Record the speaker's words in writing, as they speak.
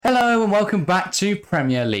Hello and welcome back to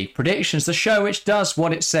Premier League Predictions, the show which does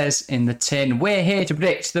what it says in the tin. We're here to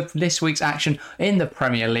predict this week's action in the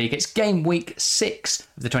Premier League. It's game week 6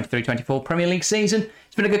 of the 23-24 Premier League season.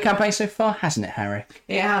 It's been a good campaign so far, hasn't it, Harry?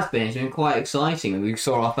 It has been. It's been quite exciting. We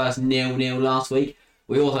saw our first 0-0 last week.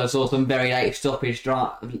 We also saw some very late stoppage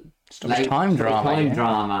time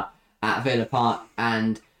drama at Villa Park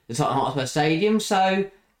and the Tottenham Hotspur Stadium. So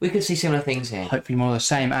we could see similar things here. Hopefully more of the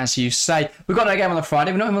same, as you say. We've got no game on the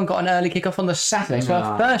Friday. We've not even got an early kick-off on the Saturday. So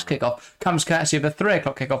our first kick-off comes courtesy of the 3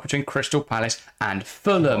 o'clock kick-off between Crystal Palace and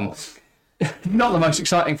Fulham. Not the most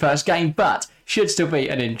exciting first game, but should still be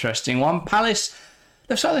an interesting one. Palace,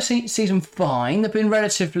 they've started the season fine. They've been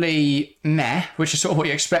relatively meh, which is sort of what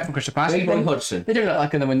you expect from Crystal Palace. They don't look like they're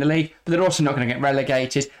going to win the league, but they're also not going to get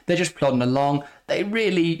relegated. They're just plodding along. They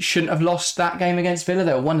really shouldn't have lost that game against Villa.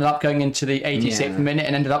 They were 1-0 up going into the 86th minute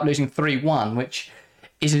and ended up losing 3-1, which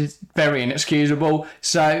is very inexcusable.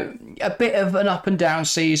 So a bit of an up and down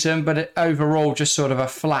season, but overall just sort of a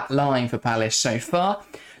flat line for Palace so far.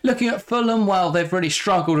 Looking at Fulham, well, they've really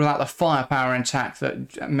struggled without the firepower and attack that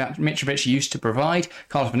Mitrovic used to provide.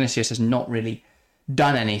 Carlos Vinicius has not really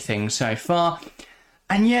done anything so far.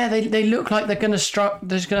 And yeah, they look like they're going to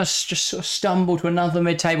just sort of stumble to another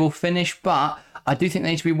mid-table finish, but I do think they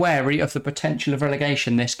need to be wary of the potential of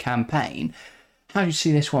relegation this campaign. How do you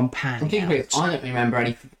see this one panning out? I don't remember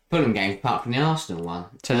any Fulham games apart from the Arsenal one.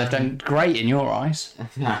 So they've done great in your eyes.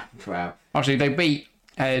 Well, obviously, they beat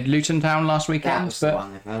Luton Town last weekend,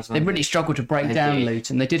 but they really struggled to break down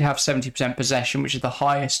Luton. They did have 70% possession, which is the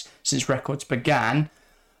highest since records began.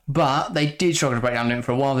 But they did struggle to break down Luton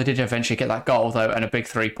for a while. They did eventually get that goal, though, and a big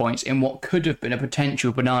 3 points in what could have been a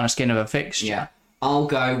potential banana skin of a fixture. Yeah. I'll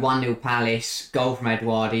go 1-0 Palace. Goal from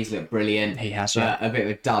Edouard. He's looked brilliant. He has, but a bit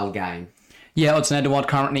of a dull game. Yeah, Odsonne Edouard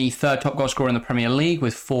currently third top goal scorer in the Premier League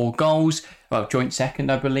with 4 goals. Well, joint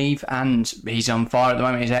second, I believe. And he's on fire at the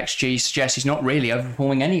moment. His XG suggests he's not really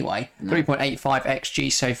overperforming anyway. 3.85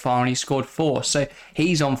 XG so far, and he's scored 4. So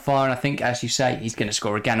he's on fire, and I think, as you say, he's going to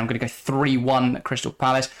score again. I'm going to go 3-1 at Crystal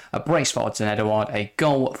Palace. A brace for Odsonne Edouard, a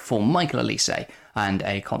goal for Michael Elise, and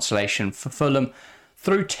a consolation for Fulham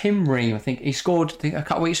through Tim Ream. I think he scored a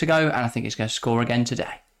couple of weeks ago, and I think he's going to score again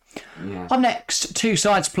today. Yeah. Up next, 2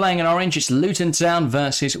 sides playing in orange. It's Luton Town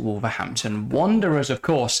versus Wolverhampton Wanderers, of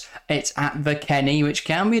course. It's at the Kenny, which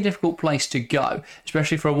can be a difficult place to go,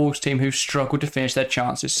 especially for a Wolves team who've struggled to finish their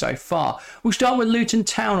chances so far. We'll start with Luton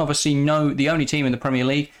Town, obviously the only team in the Premier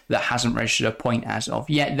League that hasn't registered a point as of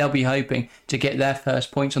yet. They'll be hoping to get their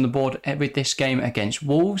first points on the board with this game against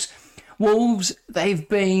Wolves. Wolves, they've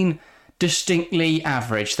been distinctly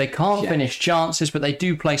average. They can't finish chances, but they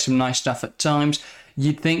do play some nice stuff at times.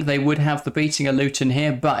 You'd think they would have the beating of Luton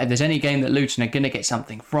here, but if there's any game that Luton are going to get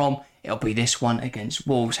something from, it'll be this one against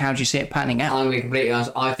Wolves. How do you see it panning out? I'm going to be completely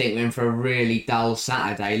honest. I think we're in for a really dull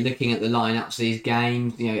Saturday. Looking at the lineups of these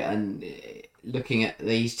games, and looking at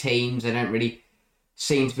these teams, they don't really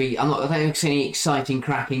seem to be. I don't think see any exciting,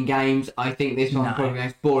 cracking games. I think this one's probably the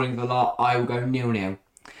most boring of the lot. I will go 0-0.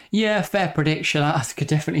 Yeah, fair prediction. I could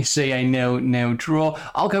definitely see a 0-0 draw.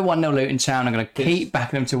 I'll go 1-0 Luton Town. I'm going to keep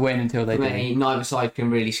backing them to win until they do. Neither side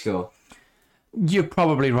can really score. You're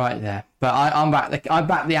probably right there. But I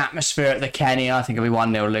back the atmosphere at the Kenny. I think it'll be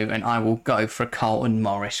 1-0 Luton. I will go for a Carlton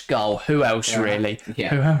Morris goal. Who else, really? Yeah.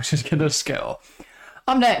 Who else is going to score?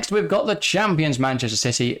 Up next, we've got the champions Manchester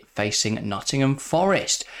City facing Nottingham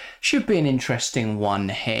Forest. Should be an interesting one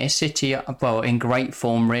here. City, well, in great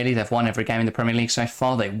form, really. They've won every game in the Premier League so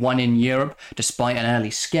far. They won in Europe, despite an early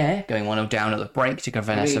scare, going 1-0 down at the break to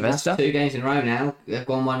Grosvenor Sylvester. That's 2 games in a row now. They've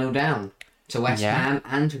gone 1-0 down to West Ham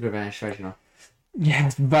and to Grosvenor Sylvester. Yeah,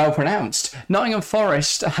 well pronounced. Nottingham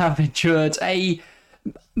Forest have endured a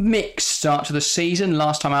mixed start to the season.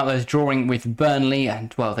 Last time out, they were drawing with Burnley,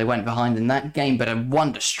 and, well, they went behind in that game, but a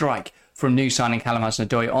wonder strike from new signing Callum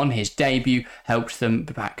Hudson-Odoi on his debut helped them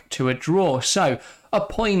back to a draw. So, a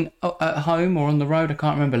point at home or on the road, I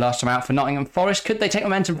can't remember last time out for Nottingham Forest. Could they take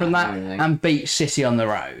momentum from that and beat City on the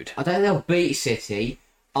road? I don't think they'll beat City.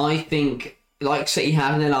 I think, like City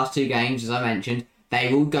have in their last 2 games, as I mentioned,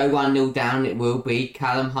 they will go 1-0 down. It will be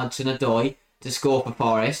Callum Hudson-Odoi to score for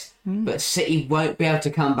Forest. But City won't be able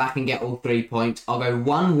to come back and get all 3 points. I'll go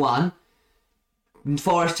 1-1.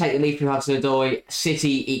 Forest take the lead from Hudson-Odoi.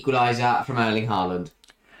 City equaliser from Erling Haaland.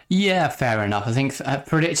 Yeah, fair enough. I think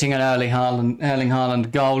predicting an Erling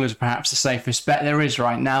Haaland goal is perhaps the safest bet there is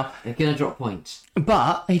right now. They're going to drop points.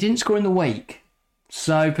 But he didn't score in the week.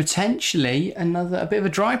 So potentially a bit of a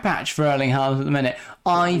dry patch for Erling Haaland at the minute.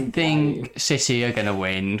 I think City are going to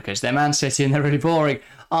win because they're Man City and they're really boring.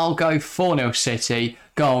 I'll go 4-0 City.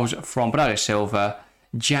 Goals from Bernardo Silva,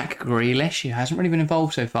 Jack Grealish, who hasn't really been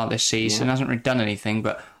involved so far this season, hasn't really done anything,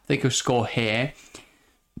 but I think he'll score here.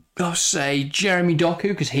 I'll say Jeremy Doku,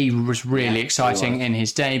 because he was really exciting in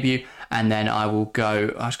his debut. And then I will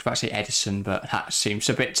go, I was about to say Edison, but that seems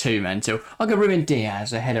a bit too mental. I'll go Ruben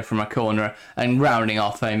Diaz, a header from a corner, and rounding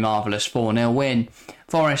off a marvellous 4-0 win.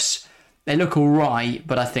 Forest, they look all right,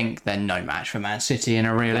 but I think they're no match for Man City in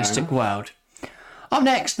a realistic world. Up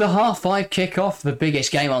next, the 5:30 kick-off, the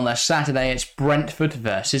biggest game on the Saturday. It's Brentford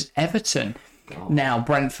versus Everton. Now,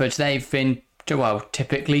 Brentford, they've been, well,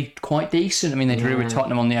 typically quite decent. I mean, they drew with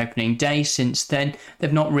Tottenham on the opening day. Since then,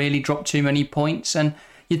 they've not really dropped too many points, and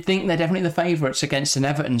you'd think they're definitely the favourites against an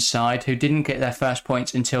Everton side who didn't get their first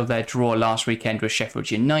points until their draw last weekend with Sheffield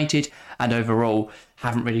United, and overall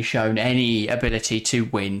haven't really shown any ability to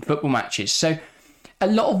win football matches. So a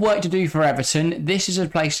lot of work to do for Everton. This is a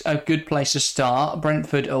good place to start.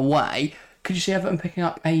 Brentford away. Could you see Everton picking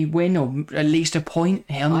up a win or at least a point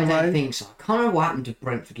here on the road? I don't think so. I can't remember what happened to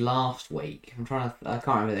Brentford last week. I can't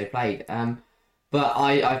remember who they played. But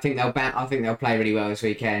I think they'll play really well this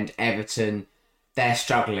weekend. Everton, they're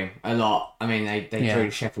struggling a lot. I mean, they drew to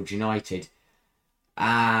Sheffield United.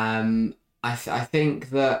 I think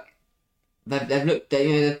that they've looked.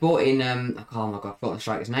 They've brought in. Oh my god, I've forgotten the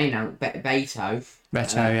striker's name now. Beto,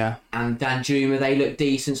 yeah. And Danjuma. They look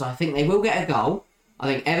decent, so I think they will get a goal. I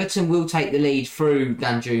think Everton will take the lead through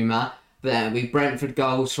Danjuma, but then it'll be Brentford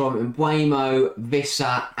goals from Mbuemo,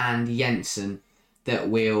 Vissa, and Jensen that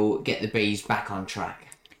will get the Bees back on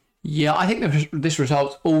track. Yeah, I think this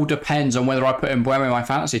result all depends on whether I put Mbuemo in my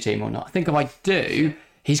fantasy team or not. I think if I do,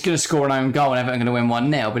 he's going to score an own goal and Everton are going to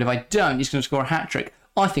win 1-0. But if I don't, he's going to score a hat-trick.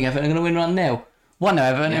 I think Everton are going to win 1-0. 1-0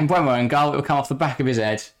 Everton, Mbuemo in goal, it will come off the back of his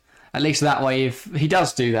head. At least that way, if he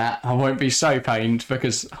does do that, I won't be so pained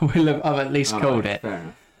because I've at least called it. Fair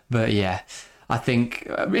enough. But yeah, I think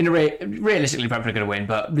realistically Brentford are going to win,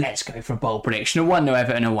 but let's go for a bold prediction. A 1-0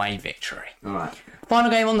 Everton away victory. All right.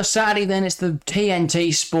 Final game on the Saturday then, it's the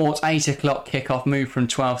TNT Sports 8 o'clock kickoff, move from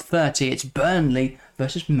 12:30. It's Burnley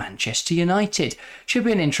versus Manchester United. Should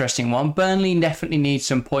be an interesting one. Burnley definitely needs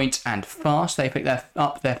some points and fast. They picked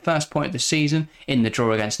up their first point of the season in the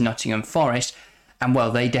draw against Nottingham Forest. And,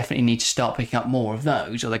 well, they definitely need to start picking up more of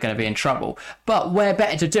those or they're going to be in trouble. But where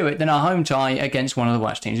better to do it than our home tie against one of the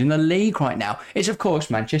worst teams in the league right now? It's, of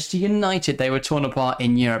course, Manchester United. They were torn apart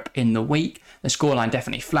in Europe in the week. The scoreline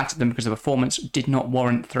definitely flattered them because the performance did not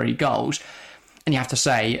warrant 3 goals. And you have to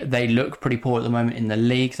say, they look pretty poor at the moment in the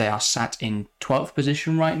league. They are sat in 12th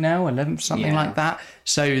position right now, 11th, something like that.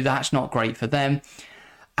 So that's not great for them.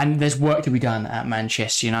 And there's work to be done at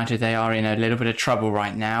Manchester United. They are in a little bit of trouble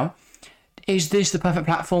right now. Is this the perfect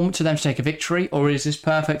platform to them to take a victory, or is this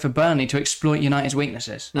perfect for Burnley to exploit United's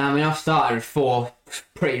weaknesses? No, I mean, I've started with 4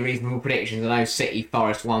 pretty reasonable predictions. I know City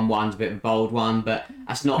Forest 1-1's a bit of a bold one, but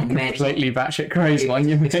that's not completely batshit crazy one.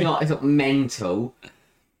 It's not mental.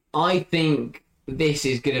 I think this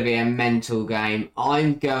is going to be a mental game.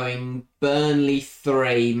 I'm going Burnley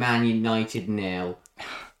 3, Man United 0.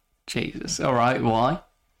 Jesus. All right. Why?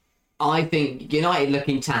 I think United look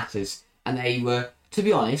in tatters, and they were. To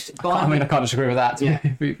be honest, I can't disagree with that, to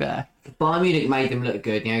be fair. Bayern Munich made them look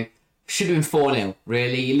good. Should have been 4-0,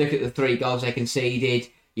 really. You look at the 3 goals they conceded.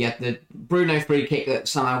 You had the Bruno free kick that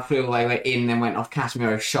somehow flew away in, then went off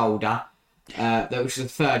Casemiro's shoulder. That was the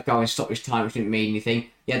 3rd goal in stoppage time, which didn't mean anything.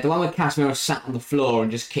 You had the one where Casemiro sat on the floor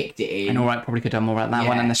and just kicked it in. And all right, probably could have done more about that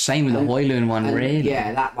one. And the same with the Højlund one, really.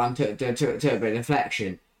 Yeah, that one took a bit of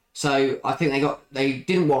deflection. So I think they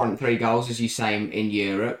didn't warrant 3 goals, as you say, in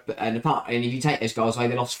Europe. And if you take those goals away,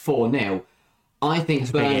 they lost 4-0. I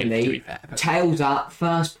think Burnley, tails up,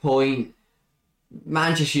 first point,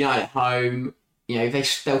 Manchester United at home.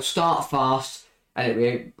 They'll start fast, and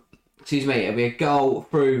it'll be a goal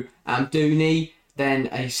through Dooney. Then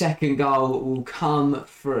a second goal will come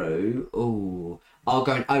through. I'll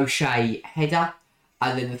go an O'Shea header,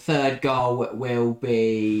 and then the 3rd goal will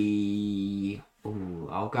be.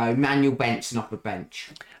 I'll go Manuel Benson off the bench.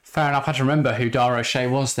 Fair enough. I had to remember who Dara O'Shea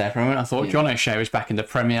was there for a moment. I thought John O'Shea was back in the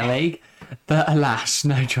Premier League. But alas,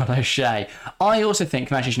 no John O'Shea. I also think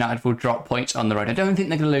Manchester United will drop points on the road. I don't think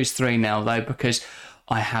they're going to lose 3-0 though, because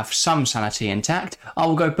I have some sanity intact. I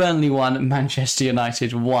will go Burnley 1, Manchester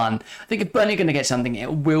United 1. I think if Burnley are going to get something,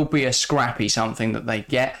 it will be a scrappy something that they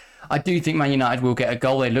get. I do think Man United will get a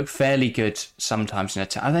goal. They look fairly good sometimes in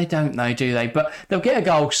attack. They don't though, do they? But they'll get a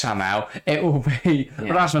goal somehow. It will be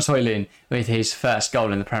Rasmus Højlund with his first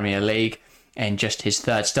goal in the Premier League and just his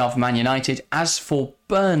 3rd start for Man United. As for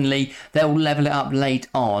Burnley, they'll level it up late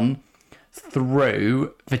on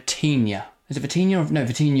through Vitinha. Is it Vitinha? No,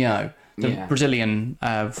 Vitinho, the Brazilian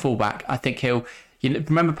fullback. I think he'll...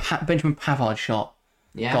 remember Benjamin Pavard's shot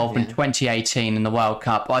goal from 2018 in the World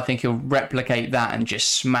Cup. I think he'll replicate that and just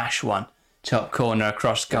smash one top corner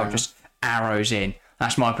across goal, just arrows in.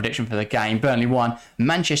 That's my prediction for the game. Burnley 1,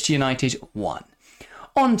 Manchester United 1.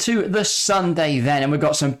 On to the Sunday then, and we've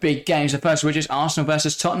got some big games. The first of which is Arsenal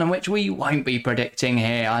versus Tottenham, which we won't be predicting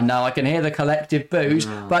here. I know I can hear the collective boos,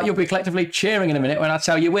 but you'll be collectively cheering in a minute when I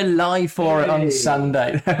tell you we're live for it on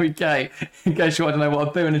Sunday. There we go. In case you want to know what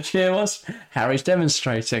a boo and a cheer was, Harry's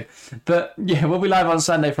demonstrating. But yeah, we'll be live on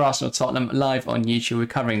Sunday for Arsenal Tottenham, live on YouTube. We're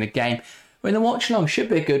covering the game. We're in the watch along, should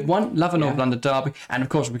be a good one. Love a North London derby, and of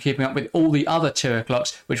course we're keeping up with all the other 2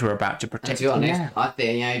 o'clocks, which we're about to predict. To be honest, I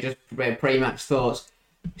think just pre-match thoughts.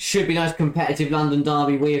 Should be nice competitive London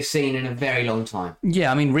derby we have seen in a very long time.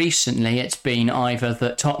 Yeah, I mean, recently it's been either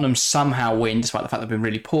that Tottenham somehow win, despite the fact they've been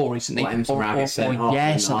really poor recently, or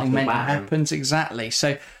something mental happens, exactly.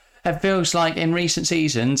 So it feels like in recent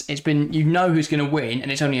seasons, it's been, who's going to win,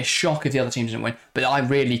 and it's only a shock if the other team doesn't win, but I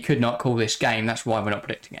really could not call this game, that's why we're not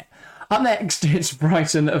predicting it. Up next, it's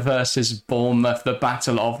Brighton versus Bournemouth, the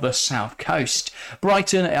battle of the South Coast.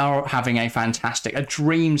 Brighton are having a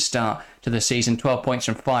dream start to the season. 12 points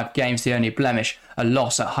from 5 games, the only blemish, a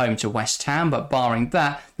loss at home to West Ham, but barring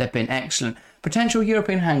that, they've been excellent. Potential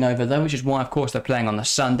European hangover, though, which is why, of course, they're playing on the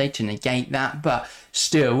Sunday to negate that. But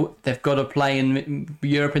still, they've got to play in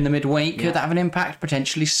Europe in the midweek. Could that have an impact?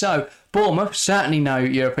 Potentially so. Bournemouth, certainly no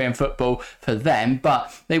European football for them,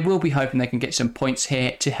 but they will be hoping they can get some points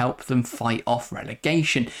here to help them fight off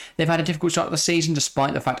relegation. They've had a difficult start to the season,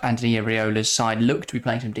 despite the fact Anthony Areola's side looked to be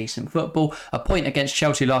playing some decent football. A point against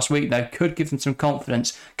Chelsea last week, though, could give them some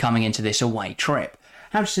confidence coming into this away trip.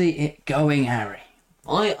 How do you see it going, Harry?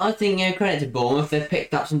 I think, credit to Bournemouth, they've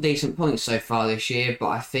picked up some decent points so far this year, but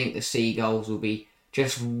I think the Seagulls will be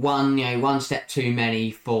just one step too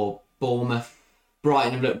many for Bournemouth.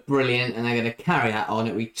 Brighton have looked brilliant, and they're going to carry that on.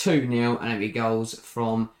 It'll be 2-0, and it'll be goals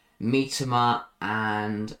from Mitoma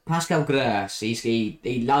and Pascal Gross.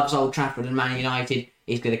 He loves Old Trafford and Man United.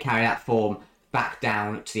 He's going to carry that form back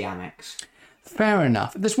down to the Amex. Fair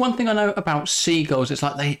enough. There's one thing I know about seagulls. It's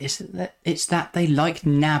like it's that they like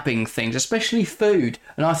nabbing things, especially food.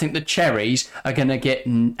 And I think the cherries are going to get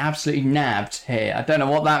absolutely nabbed here. I don't know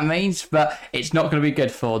what that means, but it's not going to be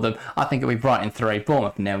good for them. I think it'll be Brighton 3,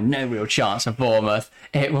 Bournemouth 0. No real chance of Bournemouth.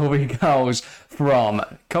 It will be goals from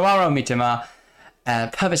Kawaro Mitoma,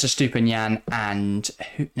 Pervis Estupiñán, and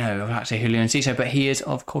I'd like to say Julian Enciso, but he is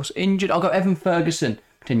of course injured. I'll go Evan Ferguson.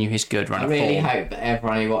 Continue his good run of form. I really hope that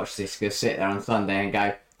everyone who watches this can sit there on Sunday and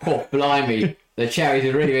go, oh, blimey, the cherries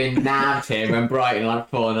have really been nabbed here when Brighton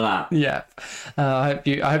like 4-0 up. Yeah. I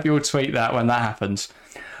hope you will tweet that when that happens.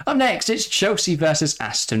 Up next, it's Chelsea versus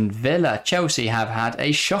Aston Villa. Chelsea have had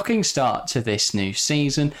a shocking start to this new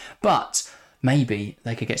season, but maybe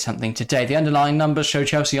they could get something today. The underlying numbers show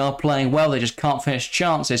Chelsea are playing well, they just can't finish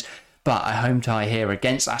chances. But a home tie here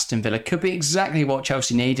against Aston Villa could be exactly what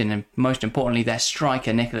Chelsea need, and most importantly, their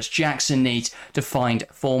striker, Nicholas Jackson, needs to find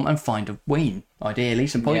form and find a win. Ideally,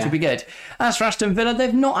 some points would be good. As for Aston Villa,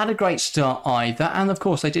 they've not had a great start either, and of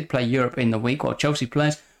course, they did play Europe in the week while Chelsea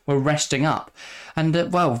players were resting up. And,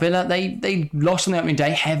 Villa, they lost on the opening day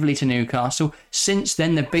heavily to Newcastle. Since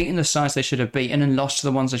then, they've beaten the sides they should have beaten and lost to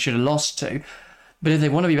the ones they should have lost to. But if they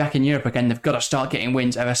want to be back in Europe again, they've got to start getting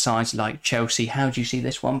wins over sides like Chelsea. How do you see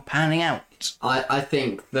this one panning out? I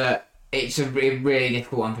think that it's a really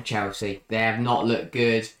difficult one for Chelsea. They have not looked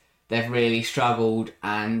good. They've really struggled,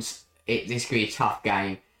 and this could be a tough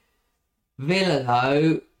game. Villa,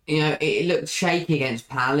 though, it looked shaky against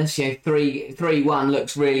Palace. 3-1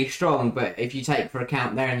 looks really strong, but if you take for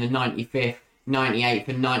account they're in the 95th, 98th,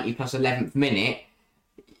 and 90 plus 11th minute,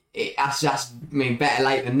 that's better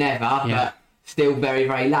late than never. Yeah. But still very,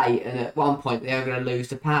 very late, and at one point they are going to lose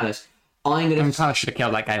to Palace. Palace should have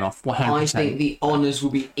killed that game off, 100%. I think the honours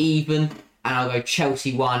will be even, and I'll go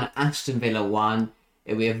Chelsea 1, Aston Villa 1.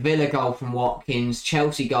 It'll be a Villa goal from Watkins,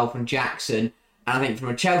 Chelsea goal from Jackson, and I think from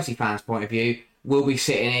a Chelsea fan's point of view, we'll be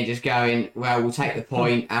sitting here just going, well, we'll take the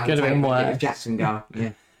point, and we'll take the Jackson goal.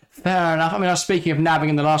 Yeah. Fair enough. I mean, I was speaking of nabbing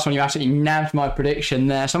in the last one, you absolutely nabbed my prediction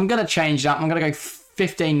there, so I'm going to change that. I'm going to go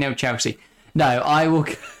 15-0 Chelsea. No, I'll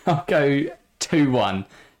go 2-1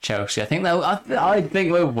 Chelsea. I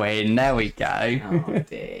think we'll win. There we go. Oh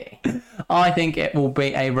dear. I think it will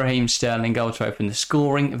be a Raheem Sterling goal to open the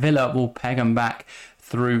scoring. Villa will peg them back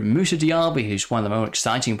through Moussa Diaby, who's one of the more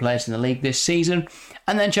exciting players in the league this season.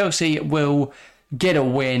 And then Chelsea will get a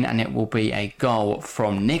win, and it will be a goal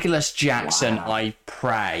from Nicholas Jackson, I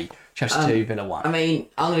pray. Chelsea 2, Villa 1. I mean,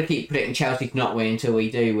 I'm going to keep predicting Chelsea to not win until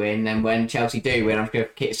we do win. Then when Chelsea do win, I'm going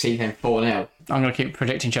to keep seeing 4-0. I'm going to keep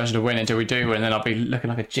predicting Chelsea to win until we do win, and then I'll be looking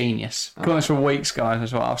like a genius. Calling this for weeks, guys,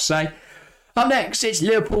 is what I'll say. Up next, it's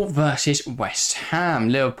Liverpool versus West Ham.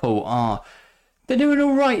 Liverpool they're doing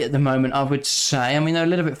all right at the moment, I would say. I mean, they're a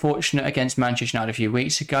little bit fortunate against Manchester United a few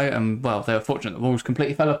weeks ago, and, well, they were fortunate the Wolves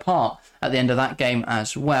completely fell apart at the end of that game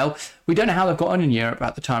as well. We don't know how they've got on in Europe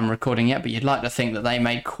at the time of recording yet, but you'd like to think that they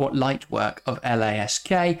made quite light work of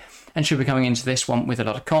LASK and should be coming into this one with a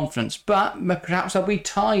lot of confidence, but perhaps they'll be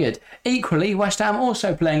tired. Equally, West Ham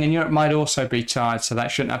also playing in Europe might also be tired, so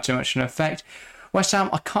that shouldn't have too much of an effect. West Ham,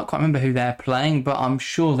 I can't quite remember who they're playing, but I'm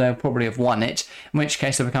sure they'll probably have won it, in which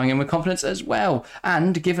case they'll be coming in with confidence as well.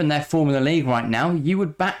 And given their form in the league right now, you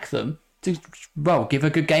would back them to, well, give a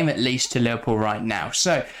good game at least to Liverpool right now.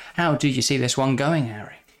 So, how do you see this one going,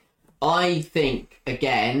 Harry? I think,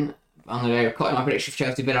 again, I'm going to cut my prediction for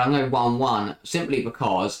Chelsea Villa. I'm going to 1-1, simply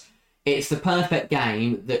because it's the perfect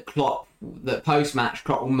game that post-match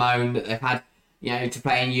Klopp will moan that they've had, to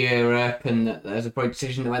play in Europe, and that there's a probably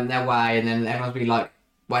decision that went their way, and then everyone's be like,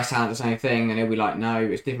 West Ham the same thing, and he'll be like, no,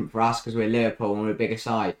 it's different for us because we're Liverpool and we're a bigger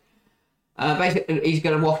side. Basically, he's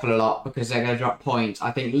going to waffle a lot because they're going to drop points. I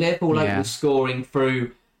think Liverpool open scoring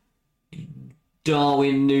through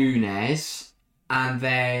Darwin Núñez, and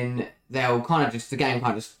then they'll kind of the game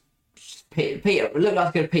kind of just peter, look like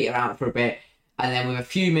it's going to peter out for a bit, and then with a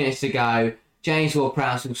few minutes to go, James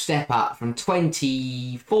Ward-Prowse will step up from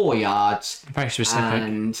 24 yards. Very specific.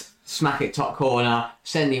 And smack it top corner,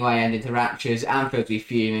 send the away end into raptures. Anfield's will be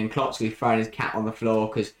fuming. Klopp's will be throwing his cap on the floor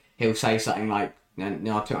because he'll say something like,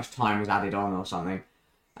 too much time was added on or something.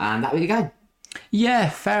 And that'll be the game.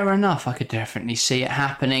 Yeah, fair enough. I could definitely see it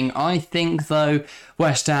happening. I think, though,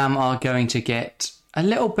 West Ham are going to get a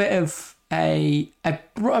little bit of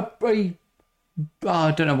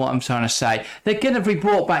I don't know what I'm trying to say. They're going to be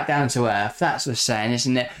brought back down to earth. That's the saying,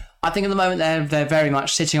 isn't it? I think at the moment they're very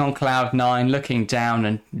much sitting on cloud nine, looking down,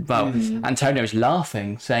 and, well, Antonio's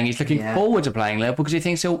laughing, saying he's looking forward to playing Liverpool because he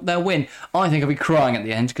thinks they'll win. I think he'll be crying at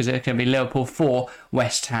the end because it's going to be Liverpool 4,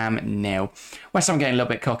 West Ham 0. West Ham getting a little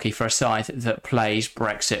bit cocky for a side that plays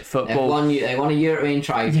Brexit football. They won a European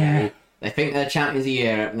trophy. Yeah. They think they're champions of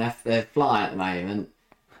Europe, and they're flying at the moment.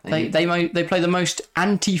 They play the most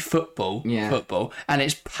anti-football football, and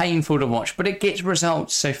it's painful to watch, but it gets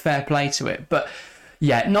results, so fair play to it. But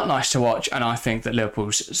yeah, not nice to watch, and I think that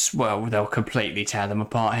Liverpool's, well, they'll completely tear them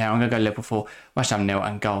apart here. I'm going to go Liverpool 4, West Ham 0,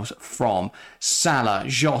 and goals from Salah,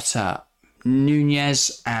 Jota,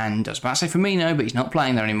 Núñez, and I was about to say Firmino, but he's not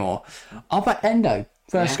playing there anymore. I'll bet Endo,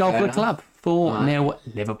 first goal for the club. 4-0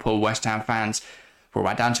 Liverpool. West Ham fans, we're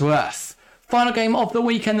right down to earth. Final game of the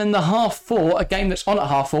weekend, then the 4:30, a game that's on at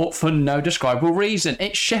 4:30 for no describable reason.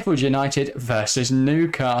 It's Sheffield United versus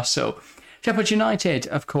Newcastle. Sheffield United,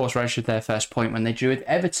 of course, registered their first point when they drew with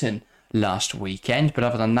Everton last weekend, but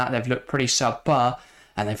other than that, they've looked pretty subpar.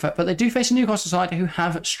 But they do face a Newcastle side who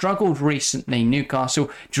have struggled recently.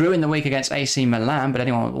 Newcastle drew in the week against AC Milan, but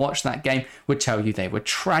anyone who watched that game would tell you they were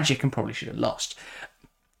tragic and probably should have lost.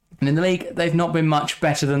 And in the league, they've not been much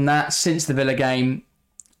better than that since the Villa game.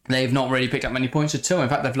 They've not really picked up many points at all. In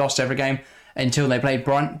fact, they've lost every game until they played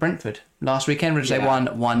Brentford last weekend, which they won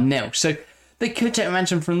 1-0. So they could take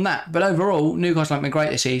momentum from that. But overall, Newcastle haven't been great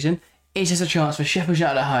this season. Is this a chance for Sheffield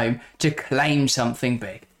United at home to claim something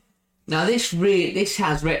big? Now this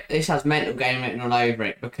has mental game written all over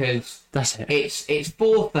it because that's it. It's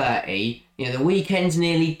 4:30. The weekend's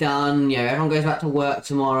nearly done. Everyone goes back to work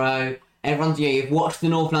tomorrow. Everyone's, you've watched the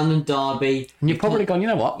North London derby. And you've probably gone, you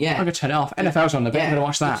know what? Yeah. I'm going to turn it off. NFL's on the bit. I'm going to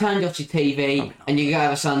watch that. You turned off your TV and you go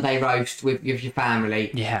have a Sunday roast with your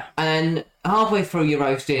family. Yeah. And then halfway through your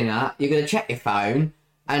roast dinner, you're going to check your phone.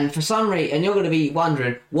 And for some reason, and you're going to be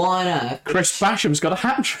wondering, why on earth... Chris Basham's got a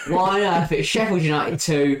hat-trick. Why on earth it's Sheffield United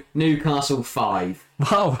 2, Newcastle 5.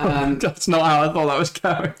 Wow, that's not how I thought that was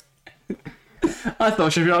going. I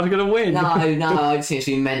thought Sheffield United were going to win. No, I just think it's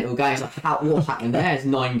been mental games. Like, what's happened there? It's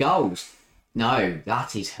 9 goals. No,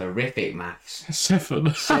 that is horrific maths. 7.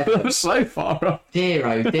 That was so far off. Dear,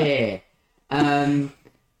 oh dear.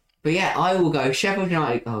 But yeah, I will go Sheffield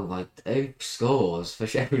United. Oh my, scores for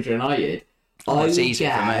Sheffield United. I will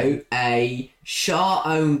go a Shaw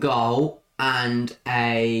own goal and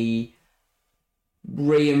a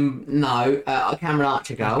Cameron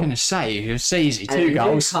Archer goal. I'm going to say, it's easy. 2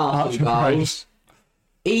 goals. Archer goals.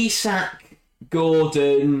 Isak,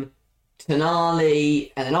 Gordon,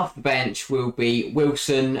 Tonali, and then off the bench will be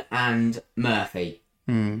Wilson and Murphy.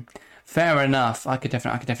 Fair enough. I could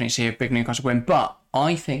definitely see a big Newcastle win, but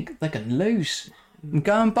I think they're going to lose. I'm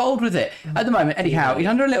going bold with it. At the moment, Eddie Howe, he's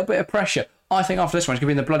under a little bit of pressure. I think after this one, it's going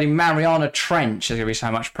to be in the bloody Mariana Trench. There's going to be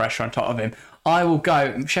so much pressure on top of him. I will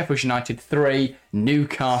go Sheffield United 3,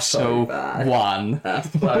 Newcastle 1.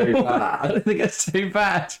 That's so bad. I don't think it's too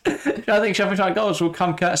bad. I think Sheffield United goals will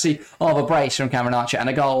come courtesy of a brace from Cameron Archer and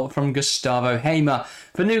a goal from Gustavo Hamer.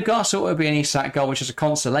 For Newcastle, it will be an Isak goal, which is a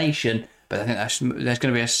consolation. But I think there's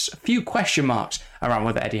going to be a few question marks around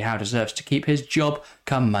whether Eddie Howe deserves to keep his job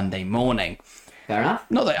come Monday morning. Fair enough.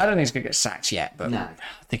 Not that I don't think he's going to get sacked yet, but No. I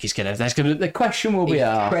think he's going to. The question will be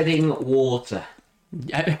treading water.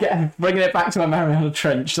 bringing it back to my Mariana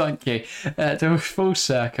Trench, thank you, to a full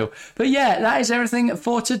circle. But yeah, that is everything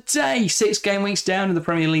for today. 6 game weeks down in the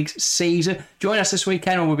Premier League season. Join us this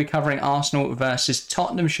weekend where we'll be covering Arsenal versus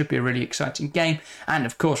Tottenham. Should be a really exciting game. And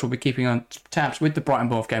of course, we'll be keeping on tabs with the Brighton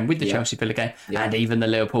Bournemouth game, with the Chelsea Villa game, and even the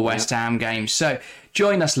Liverpool West Ham game. So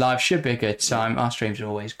join us live. Should be a good time. Our streams are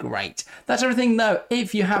always great. That's everything though.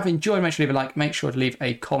 If you have enjoyed, make sure to leave a like. Make sure to leave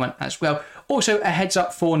a comment as well. Also, a heads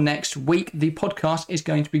up for next week. The podcast is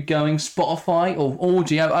going to be going Spotify or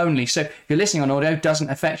audio only. So if you're listening on audio, it doesn't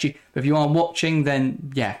affect you. But if you are watching,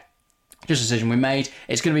 then yeah, just a decision we made.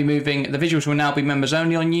 It's going to be moving. The visuals will now be members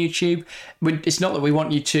only on YouTube. It's not that we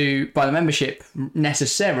want you to buy the membership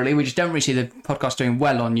necessarily. We just don't really see the podcast doing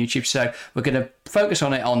well on YouTube. So we're going to focus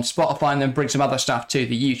on it on Spotify and then bring some other stuff to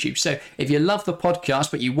the YouTube. So if you love the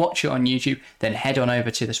podcast but you watch it on YouTube, then head on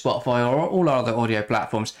over to the Spotify or all our other audio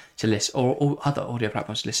platforms to listen, or all other audio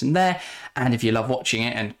platforms to listen there. And if you love watching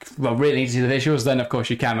it and really need to see the visuals, then of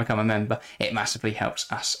course you can become a member. It massively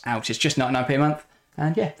helps us out. It's just £99 a month.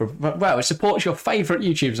 And yeah, well, it supports your favourite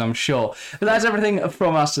YouTubers, I'm sure. But that's everything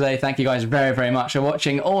from us today. Thank you guys very, very much for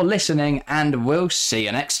watching or listening, and we'll see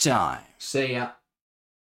you next time. See ya.